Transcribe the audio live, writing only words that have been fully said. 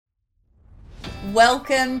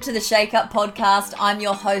Welcome to the Shake Up Podcast. I'm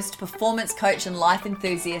your host, performance coach and life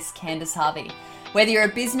enthusiast, Candice Harvey. Whether you're a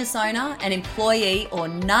business owner, an employee, or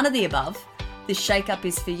none of the above, this Shake Up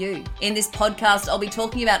is for you. In this podcast, I'll be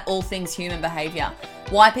talking about all things human behavior,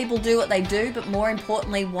 why people do what they do, but more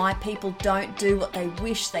importantly, why people don't do what they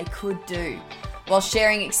wish they could do, while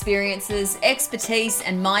sharing experiences, expertise,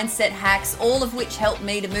 and mindset hacks, all of which helped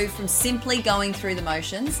me to move from simply going through the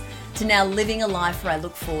motions to now living a life where I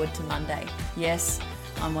look forward to Monday. Yes,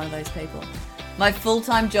 I'm one of those people. My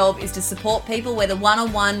full-time job is to support people, whether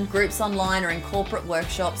one-on-one, groups online, or in corporate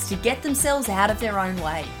workshops, to get themselves out of their own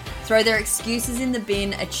way, throw their excuses in the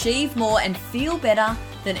bin, achieve more, and feel better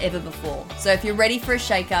than ever before. So if you're ready for a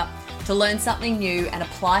shake-up, to learn something new and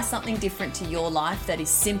apply something different to your life that is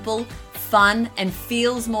simple, fun, and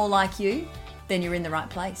feels more like you, then you're in the right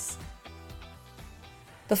place.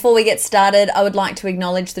 Before we get started, I would like to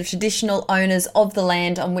acknowledge the traditional owners of the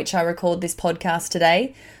land on which I record this podcast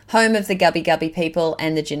today, home of the Gubbi Gubbi people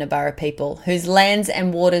and the Jinnaburra people, whose lands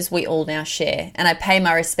and waters we all now share, and I pay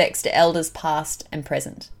my respects to elders past and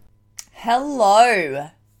present.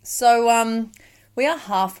 Hello. So we are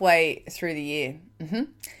halfway through the year.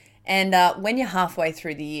 And when you're halfway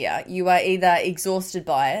through the year, you are either exhausted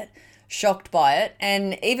by it, shocked by it,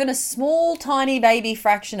 and even a small, tiny baby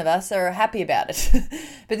fraction of us are happy about it.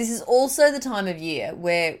 But this is also the time of year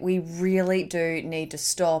where we really do need to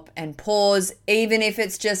stop and pause, even if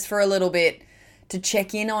it's just for a little bit, to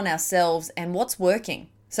check in on ourselves and what's working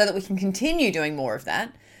so that we can continue doing more of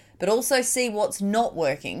that, but also see what's not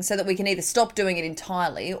working so that we can either stop doing it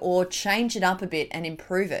entirely or change it up a bit and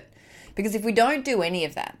improve it. Because if we don't do any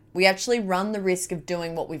of that, we actually run the risk of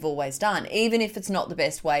doing what we've always done, even if it's not the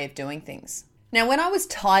best way of doing things. Now, when I was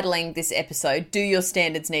titling this episode, Do Your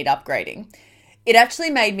Standards Need Upgrading?, it actually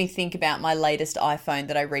made me think about my latest iPhone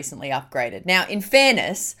that I recently upgraded. Now, in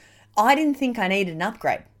fairness, I didn't think I needed an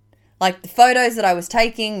upgrade. Like, the photos that I was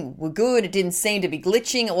taking were good. It didn't seem to be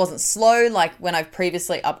glitching. It wasn't slow like when I've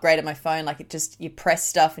previously upgraded my phone. Like, you press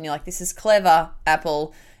stuff and you're like, this is clever,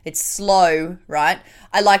 Apple. It's slow, right?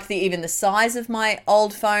 I liked even the size of my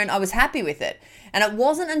old phone. I was happy with it. And it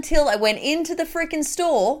wasn't until I went into the freaking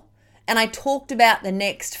store and I talked about the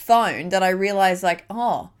next phone that I realized, like,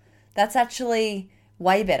 oh, that's actually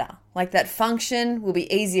way better. Like, that function will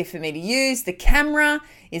be easier for me to use. The camera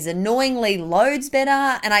is annoyingly loads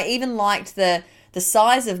better. And I even liked the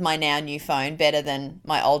size of my now new phone better than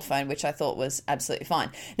my old phone, which I thought was absolutely fine.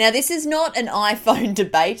 Now, this is not an iPhone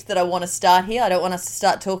debate that I want to start here. I don't want us to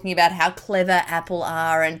start talking about how clever Apple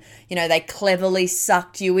are and, they cleverly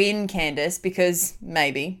sucked you in, Candice, because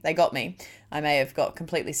maybe they got me. I may have got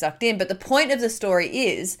completely sucked in. But the point of the story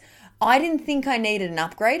is I didn't think I needed an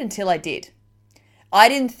upgrade until I did. I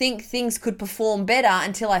didn't think things could perform better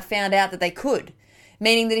until I found out that they could.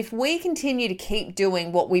 Meaning that if we continue to keep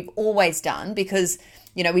doing what we've always done because,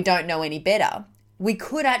 we don't know any better, we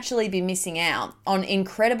could actually be missing out on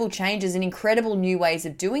incredible changes and incredible new ways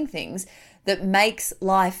of doing things that makes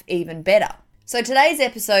life even better. So today's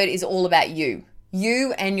episode is all about you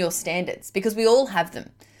and your standards, because we all have them.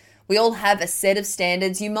 We all have a set of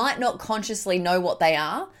standards. You might not consciously know what they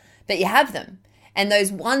are, but you have them. And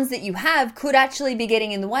those ones that you have could actually be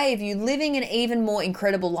getting in the way of you living an even more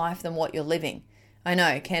incredible life than what you're living. I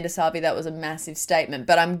know, Candice Harvey, that was a massive statement,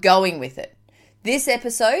 but I'm going with it. This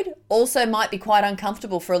episode also might be quite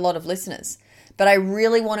uncomfortable for a lot of listeners, but I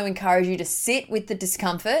really want to encourage you to sit with the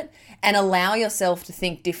discomfort and allow yourself to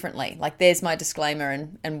think differently. Like, there's my disclaimer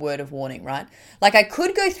and word of warning, right? Like, I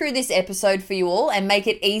could go through this episode for you all and make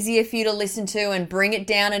it easier for you to listen to and bring it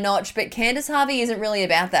down a notch, but Candice Harvey isn't really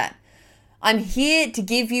about that. I'm here to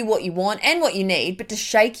give you what you want and what you need, but to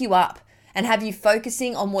shake you up and have you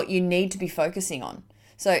focusing on what you need to be focusing on.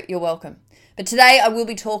 So you're welcome. But today I will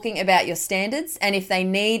be talking about your standards, and if they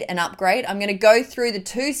need an upgrade, I'm going to go through the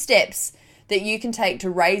 2 steps that you can take to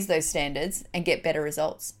raise those standards and get better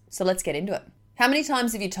results. So let's get into it. How many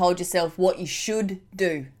times have you told yourself what you should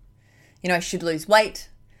do? I should lose weight.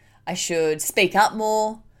 I should speak up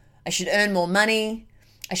more. I should earn more money.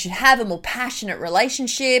 I should have a more passionate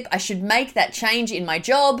relationship. I should make that change in my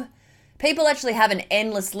job. People actually have an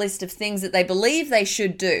endless list of things that they believe they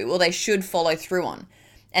should do or they should follow through on.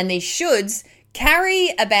 And these shoulds carry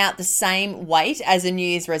about the same weight as a New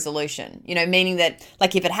Year's resolution, meaning that,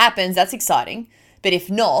 like, if it happens, that's exciting. But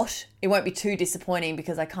if not, it won't be too disappointing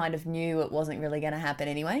because I kind of knew it wasn't really going to happen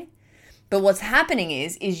anyway. But what's happening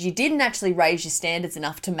is you didn't actually raise your standards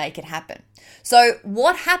enough to make it happen. So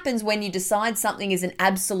what happens when you decide something is an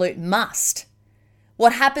absolute must?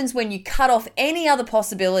 What happens when you cut off any other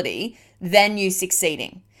possibility than you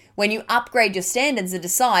succeeding? When you upgrade your standards and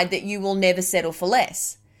decide that you will never settle for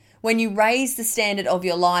less? When you raise the standard of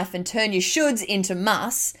your life and turn your shoulds into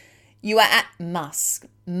musts, you are at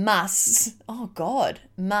musts. Oh God,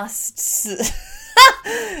 musts.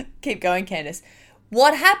 Keep going, Candace.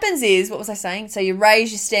 What happens is, what was I saying? So you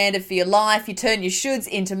raise your standard for your life, you turn your shoulds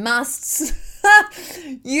into musts.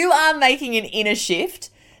 You are making an inner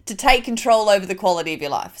shift to take control over the quality of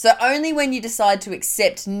your life. So only when you decide to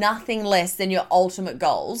accept nothing less than your ultimate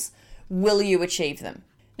goals will you achieve them.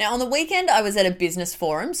 Now, on the weekend, I was at a business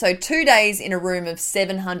forum, so 2 days in a room of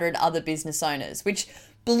 700 other business owners, which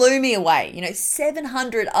blew me away.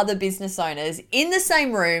 700 other business owners in the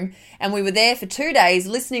same room, and we were there for 2 days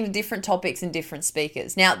listening to different topics and different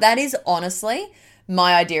speakers. Now, that is honestly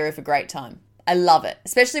my idea of a great time. I love it,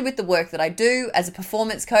 especially with the work that I do as a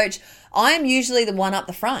performance coach. I am usually the one up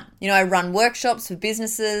the front. I run workshops for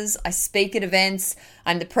businesses. I speak at events.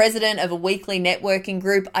 I'm the president of a weekly networking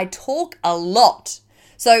group. I talk a lot.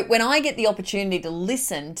 So when I get the opportunity to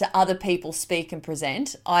listen to other people speak and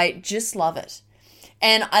present, I just love it.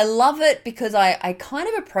 And I love it because I kind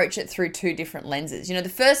of approach it through two different lenses. The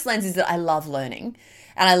first lens is that I love learning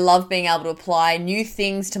and I love being able to apply new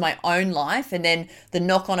things to my own life. And then the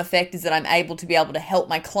knock-on effect is that I'm able to help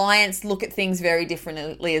my clients look at things very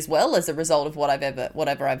differently as well as a result of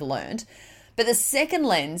whatever I've learned. But the second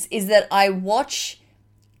lens is that I watch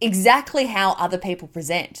exactly how other people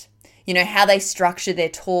present. How they structure their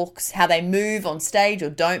talks, how they move on stage or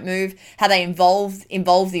don't move, how they involve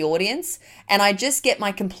the audience. And I just get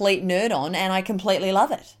my complete nerd on and I completely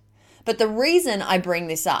love it. But the reason I bring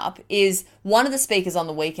this up is one of the speakers on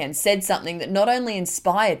the weekend said something that not only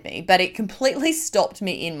inspired me, but it completely stopped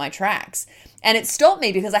me in my tracks. And it stopped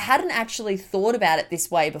me because I hadn't actually thought about it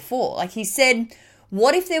this way before. Like he said,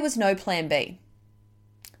 what if there was no plan B?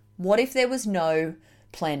 What if there was no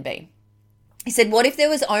plan B? He said, what if there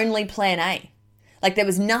was only plan A? Like there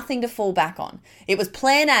was nothing to fall back on. It was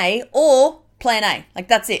plan A or plan A. Like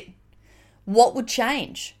that's it. What would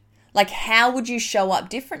change? Like how would you show up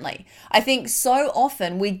differently? I think so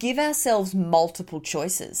often we give ourselves multiple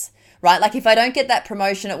choices, right? Like if I don't get that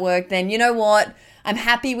promotion at work, then you know what? I'm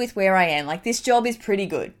happy with where I am. Like this job is pretty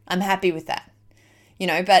good. I'm happy with that.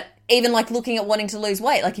 But even like looking at wanting to lose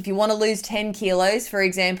weight, like if you want to lose 10 kilos, for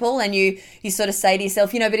example, and you sort of say to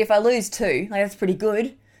yourself, but if I lose 2, like that's pretty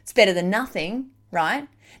good. It's better than nothing, right?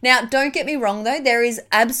 Now, don't get me wrong though. There is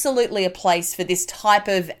absolutely a place for this type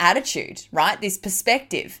of attitude, right? This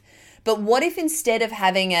perspective. But what if instead of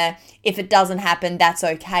having if it doesn't happen, that's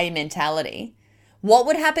okay mentality, what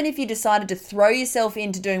would happen if you decided to throw yourself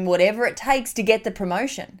into doing whatever it takes to get the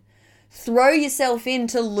promotion? Throw yourself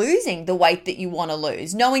into losing the weight that you want to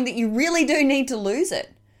lose, knowing that you really do need to lose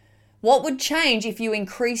it. What would change if you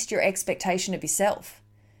increased your expectation of yourself,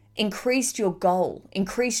 increased your goal,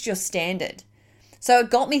 increased your standard? So it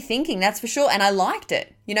got me thinking, that's for sure, and I liked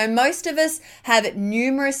it. Most of us have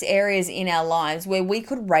numerous areas in our lives where we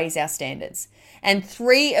could raise our standards. And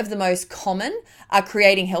 3 of the most common are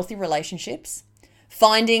creating healthy relationships,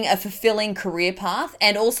 finding a fulfilling career path,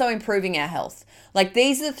 and also improving our health. Like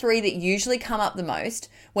these are the 3 that usually come up the most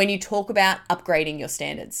when you talk about upgrading your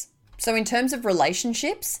standards. So in terms of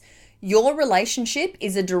relationships, your relationship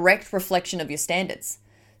is a direct reflection of your standards.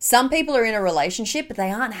 Some people are in a relationship, but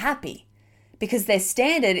they aren't happy because their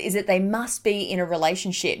standard is that they must be in a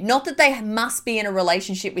relationship. Not that they must be in a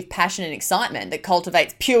relationship with passion and excitement that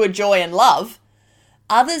cultivates pure joy and love.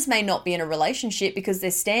 Others may not be in a relationship because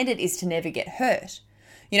their standard is to never get hurt.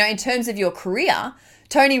 In terms of your career,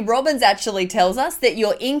 Tony Robbins actually tells us that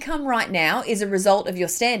your income right now is a result of your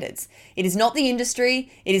standards. It is not the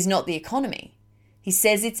industry. It is not the economy. He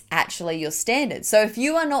says it's actually your standards. So if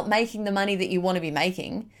you are not making the money that you want to be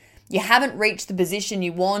making, you haven't reached the position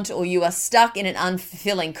you want, or you are stuck in an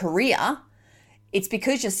unfulfilling career, it's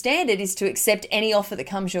because your standard is to accept any offer that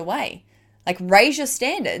comes your way. Like raise your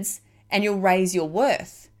standards and you'll raise your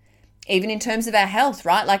worth. Even in terms of our health,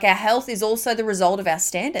 right? Like our health is also the result of our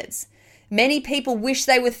standards. Many people wish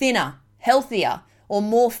they were thinner, healthier, or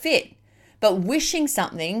more fit, but wishing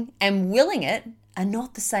something and willing it are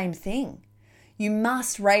not the same thing. You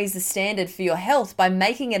must raise the standard for your health by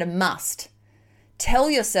making it a must. Tell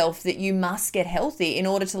yourself that you must get healthy in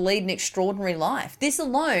order to lead an extraordinary life. This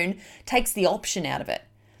alone takes the option out of it.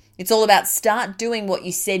 It's all about start doing what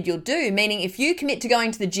you said you'll do, meaning if you commit to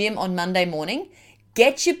going to the gym on Monday morning,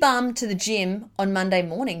 get your bum to the gym on Monday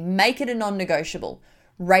morning. Make it a non-negotiable.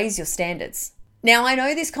 Raise your standards. Now, I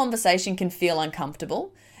know this conversation can feel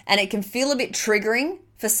uncomfortable and it can feel a bit triggering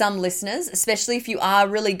for some listeners, especially if you are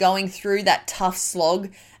really going through that tough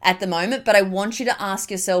slog at the moment. But I want you to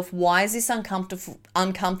ask yourself, why is this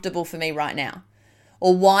uncomfortable for me right now?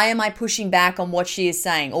 Or why am I pushing back on what she is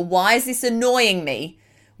saying? Or why is this annoying me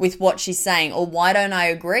with what she's saying, or why don't I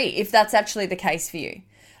agree, if that's actually the case for you.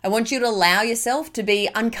 I want you to allow yourself to be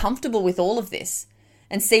uncomfortable with all of this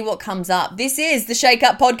and see what comes up. This is the Shake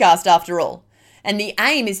Up podcast after all. And the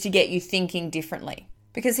aim is to get you thinking differently.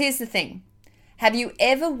 Because here's the thing. Have you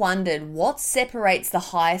ever wondered what separates the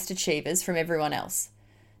highest achievers from everyone else?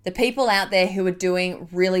 The people out there who are doing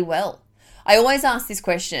really well. I always ask this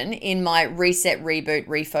question in my Reset, Reboot,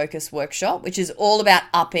 Refocus workshop, which is all about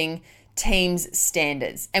upping teams'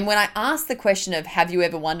 standards. And when I ask the question of, have you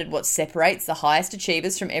ever wondered what separates the highest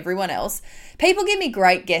achievers from everyone else? People give me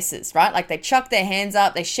great guesses, right? Like they chuck their hands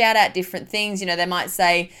up, they shout out different things. They might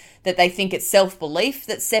say that they think it's self-belief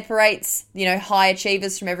that separates, high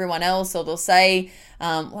achievers from everyone else. Or they'll say,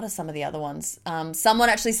 what are some of the other ones? Someone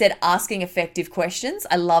actually said asking effective questions.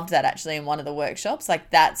 I loved that actually in one of the workshops.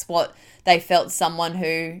 Like that's what they felt someone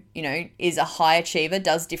who, is a high achiever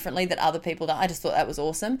does differently that other people don't. I just thought that was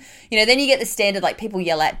awesome. Then you get the standard, like people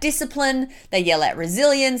yell at discipline, they yell at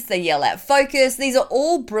resilience, they yell at focus. These are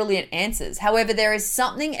all brilliant answers. However, there is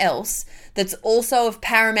something else that's also of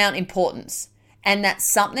paramount importance. And that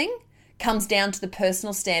something comes down to the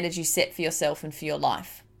personal standards you set for yourself and for your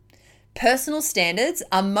life. Personal standards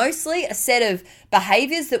are mostly a set of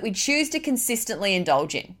behaviors that we choose to consistently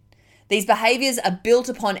indulge in. These behaviors are built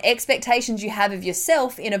upon expectations you have of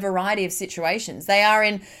yourself in a variety of situations. They are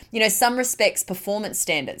in, some respects, performance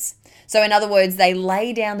standards. So in other words, they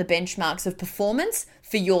lay down the benchmarks of performance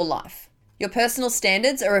for your life. Your personal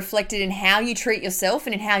standards are reflected in how you treat yourself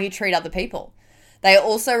and in how you treat other people. They are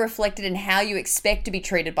also reflected in how you expect to be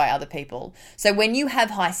treated by other people. So when you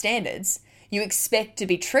have high standards, you expect to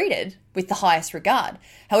be treated with the highest regard.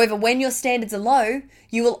 However, when your standards are low,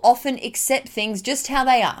 you will often accept things just how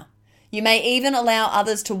they are. You may even allow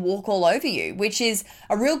others to walk all over you, which is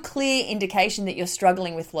a real clear indication that you're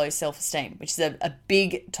struggling with low self-esteem, which is a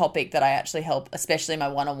big topic that I actually help, especially my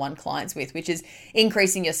one-on-one clients with, which is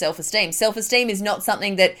increasing your self-esteem. Self-esteem is not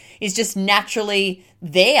something that is just naturally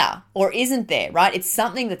there or isn't there, right? It's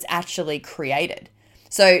something that's actually created.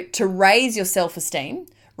 So to raise your self-esteem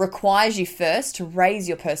requires you first to raise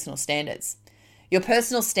your personal standards. Your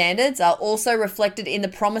personal standards are also reflected in the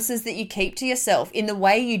promises that you keep to yourself, in the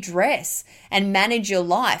way you dress and manage your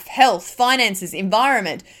life, health, finances,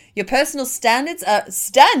 environment. Your personal standards are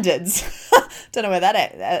standards. Don't know where that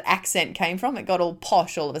accent came from. It got all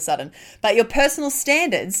posh all of a sudden. But your personal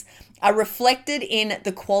standards are reflected in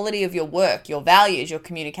the quality of your work, your values, your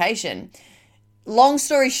communication. Long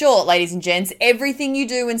story short, ladies and gents, everything you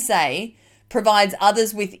do and say provides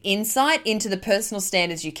others with insight into the personal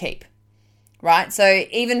standards you keep. Right? So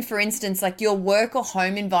even for instance, like your work or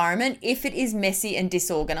home environment, if it is messy and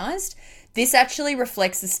disorganized, this actually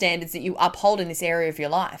reflects the standards that you uphold in this area of your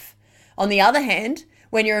life. On the other hand,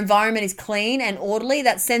 when your environment is clean and orderly,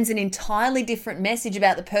 that sends an entirely different message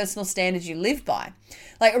about the personal standards you live by.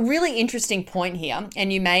 Like a really interesting point here,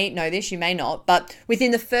 and you may know this, you may not, but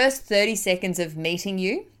within the first 30 seconds of meeting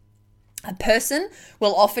you, a person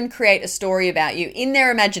will often create a story about you in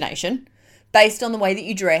their imagination based on the way that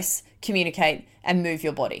you dress, communicate, and move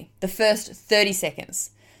your body. The first 30 seconds.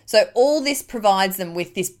 So all this provides them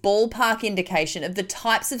with this ballpark indication of the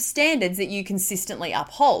types of standards that you consistently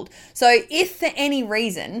uphold. So if for any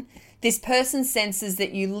reason this person senses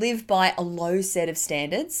that you live by a low set of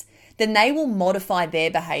standards, then they will modify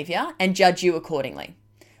their behavior and judge you accordingly.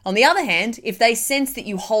 On the other hand, if they sense that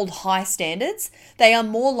you hold high standards, they are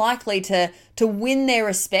more likely to win their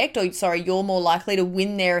respect, you're more likely to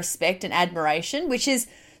win their respect and admiration, which is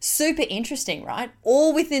super interesting, right?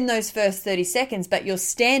 All within those first 30 seconds, but your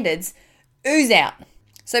standards ooze out.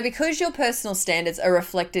 So because your personal standards are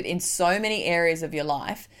reflected in so many areas of your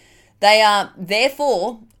life, they are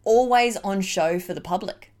therefore always on show for the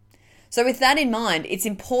public. So with that in mind, it's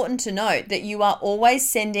important to note that you are always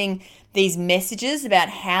sending these messages about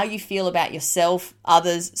how you feel about yourself,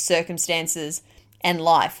 others, circumstances, and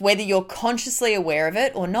life, whether you're consciously aware of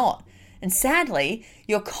it or not. And sadly,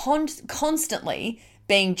 you're constantly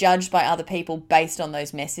being judged by other people based on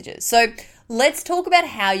those messages. So let's talk about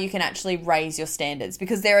how you can actually raise your standards,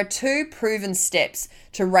 because there are 2 proven steps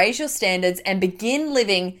to raise your standards and begin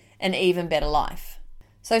living an even better life.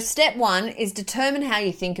 So step 1 is determine how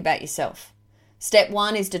you think about yourself. Step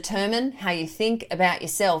 1 is determine how you think about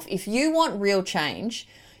yourself. If you want real change,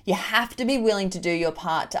 you have to be willing to do your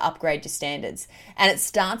part to upgrade your standards. And it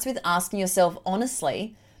starts with asking yourself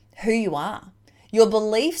honestly who you are. Your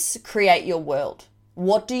beliefs create your world.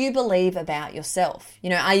 What do you believe about yourself?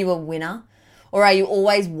 Are you a winner, or are you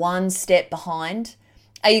always one step behind?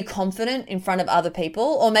 Are you confident in front of other people,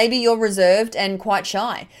 or maybe you're reserved and quite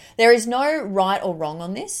shy? There is no right or wrong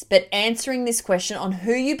on this, but answering this question on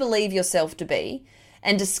who you believe yourself to be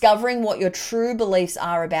And discovering what your true beliefs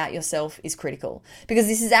are about yourself is critical, because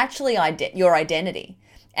this is actually your identity.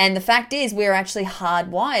 And the fact is, we're actually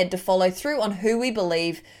hardwired to follow through on who we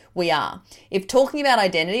believe we are. If talking about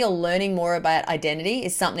identity or learning more about identity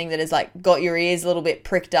is something that has like got your ears a little bit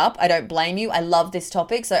pricked up, I don't blame you. I love this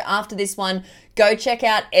topic. So after this one, go check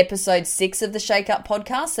out episode 6 of the Shake Up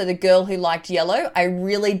podcast. So the girl who liked yellow, I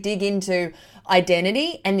really dig into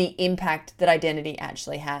identity and the impact that identity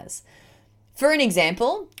actually has. For an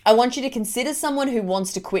example, I want you to consider someone who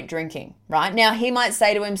wants to quit drinking, right? Now, he might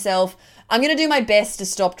say to himself, I'm going to do my best to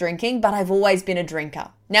stop drinking, but I've always been a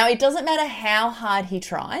drinker. Now, it doesn't matter how hard he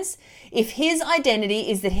tries. If his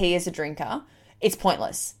identity is that he is a drinker, it's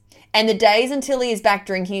pointless. And the days until he is back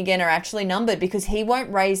drinking again are actually numbered, because he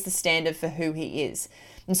won't raise the standard for who he is.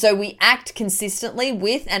 And so we act consistently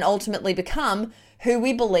with and ultimately become who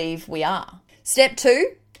we believe we are. Step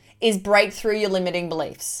 2 is break through your limiting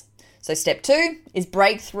beliefs. So step 2 is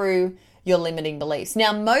break through your limiting beliefs.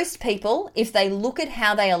 Now, most people, if they look at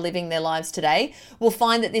how they are living their lives today, will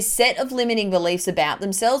find that this set of limiting beliefs about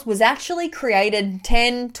themselves was actually created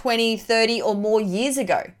 10, 20, 30 or more years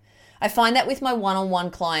ago. I find that with my one-on-one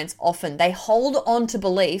clients often. They hold on to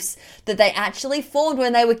beliefs that they actually formed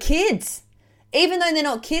when they were kids, even though they're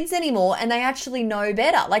not kids anymore and they actually know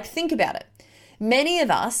better. Like, think about it. Many of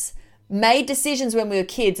us made decisions when we were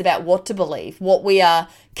kids about what to believe, what we are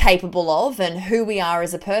capable of, and who we are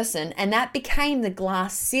as a person, and that became the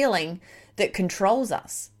glass ceiling that controls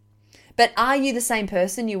us. But are you the same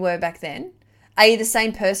person you were back then? Are you the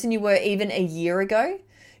same person you were even a year ago?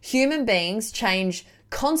 Human beings change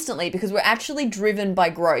constantly because we're actually driven by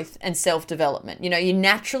growth and self-development. You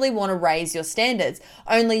naturally want to raise your standards,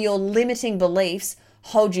 only your limiting beliefs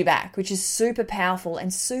hold you back, which is super powerful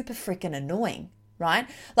and super freaking annoying. Right?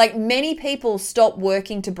 Like, many people stop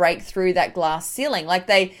working to break through that glass ceiling. Like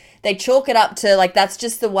they chalk it up to like, that's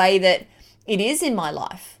just the way that it is in my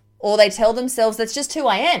life. Or they tell themselves that's just who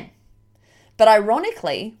I am. But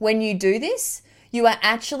ironically, when you do this, you are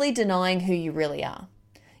actually denying who you really are.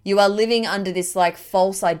 You are living under this like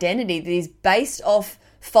false identity that is based off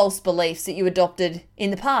false beliefs that you adopted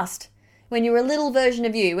in the past, when you were a little version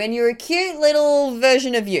of you, when you were a cute little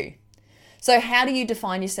version of you. So how do you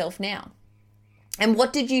define yourself now? And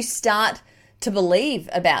what did you start to believe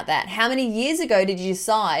about that? How many years ago did you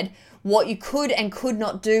decide what you could and could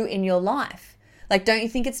not do in your life? Like, don't you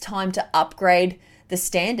think it's time to upgrade the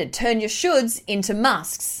standard? Turn your shoulds into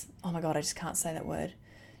musts. Oh my God, I just can't say that word.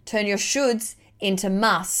 Turn your shoulds into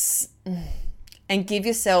musts and give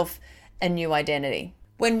yourself a new identity.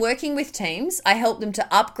 When working with teams, I help them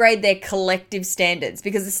to upgrade their collective standards,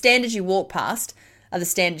 because the standards you walk past are the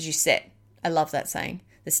standards you set. I love that saying.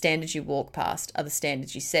 The standards you walk past are the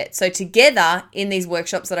standards you set. So together in these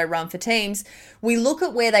workshops that I run for teams, we look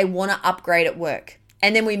at where they want to upgrade at work.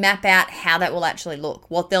 And then we map out how that will actually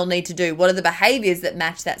look, what they'll need to do, what are the behaviors that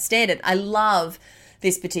match that standard. I love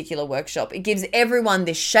this particular workshop. It gives everyone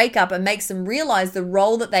this shake up and makes them realize the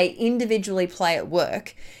role that they individually play at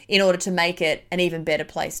work in order to make it an even better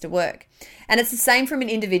place to work. And it's the same from an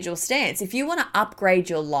individual stance. If you want to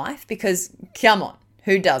upgrade your life, because come on,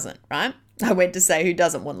 who doesn't, right? I went to say who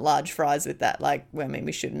doesn't want large fries with that. Like, well, I mean,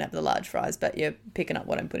 we shouldn't have the large fries, but you're picking up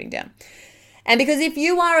what I'm putting down. And because if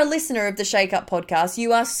you are a listener of the Shake Up podcast,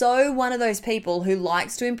 you are so one of those people who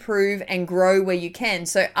likes to improve and grow where you can.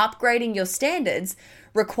 So upgrading your standards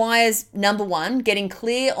requires, number 1, getting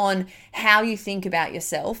clear on how you think about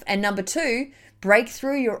yourself. And number 2, break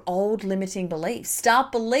through your old limiting beliefs.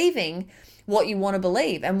 Start believing what you want to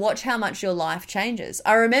believe and watch how much your life changes.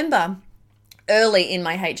 I remember early in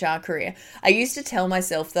my HR career, I used to tell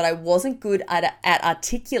myself that I wasn't good at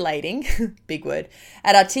articulating, big word,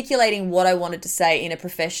 at articulating what I wanted to say in a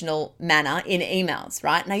professional manner in emails,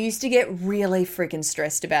 right? And I used to get really freaking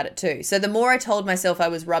stressed about it too. So the more I told myself I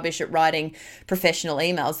was rubbish at writing professional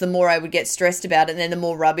emails, the more I would get stressed about it, and then the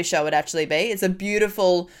more rubbish I would actually be. It's a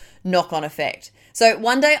beautiful knock-on effect. So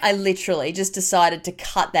one day I literally just decided to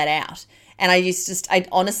cut that out. And I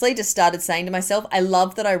honestly just started saying to myself, I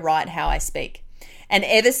love that I write how I speak. And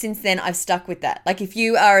ever since then, I've stuck with that. Like, if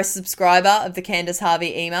you are a subscriber of the Candace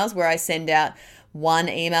Harvey emails, where I send out one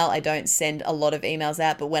email, I don't send a lot of emails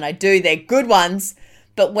out, but when I do, they're good ones.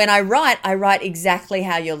 But when I write exactly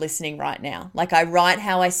how you're listening right now. Like, I write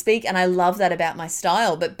how I speak, and I love that about my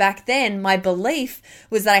style. But back then, my belief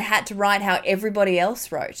was that I had to write how everybody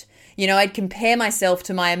else wrote. You know, I'd compare myself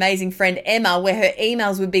to my amazing friend Emma, where her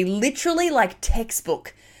emails would be literally like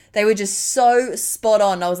textbook. They were just so spot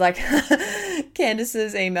on. I was like,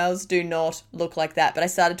 Candace's emails do not look like that. But I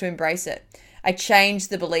started to embrace it. I changed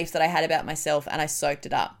the belief that I had about myself and I soaked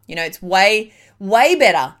it up. You know, it's way Way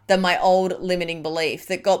better than my old limiting belief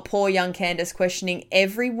that got poor young Candace questioning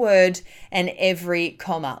every word and every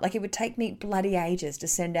comma. Like, it would take me bloody ages to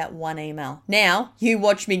send out one email. Now, you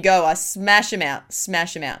watch me go. I smash them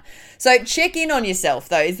out. So check in on yourself,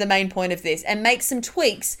 though, is the main point of this, and make some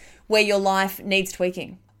tweaks where your life needs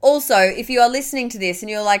tweaking. Also, if you are listening to this and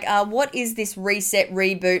you're like, what is this reset,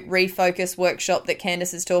 reboot, refocus workshop that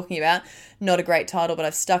Candace is talking about? Not a great title, but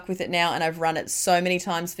I've stuck with it now and I've run it so many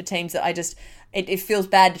times for teams that it feels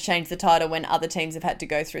bad to change the title when other teams have had to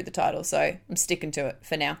go through the title. So I'm sticking to it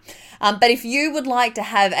for now. But if you would like to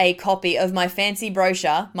have a copy of my fancy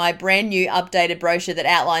brochure, my brand new updated brochure that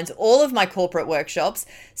outlines all of my corporate workshops,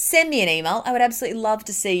 send me an email. I would absolutely love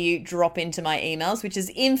to see you drop into my emails, which is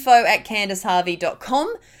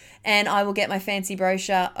info@candaceharvey.com. And I will get my fancy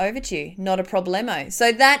brochure over to you. Not a problemo.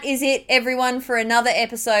 So that is it, everyone, for another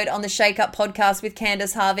episode on the Shake Up Podcast with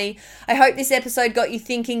Candace Harvey. I hope this episode got you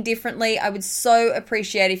thinking differently. I would so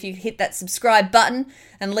appreciate if you hit that subscribe button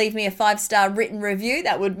and leave me a 5-star written review.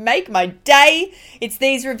 That would make my day. It's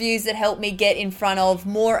these reviews that help me get in front of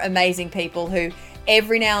more amazing people who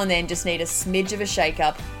every now and then just need a smidge of a shake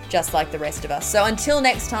up, just like the rest of us. So until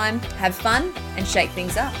next time, have fun and shake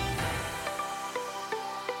things up.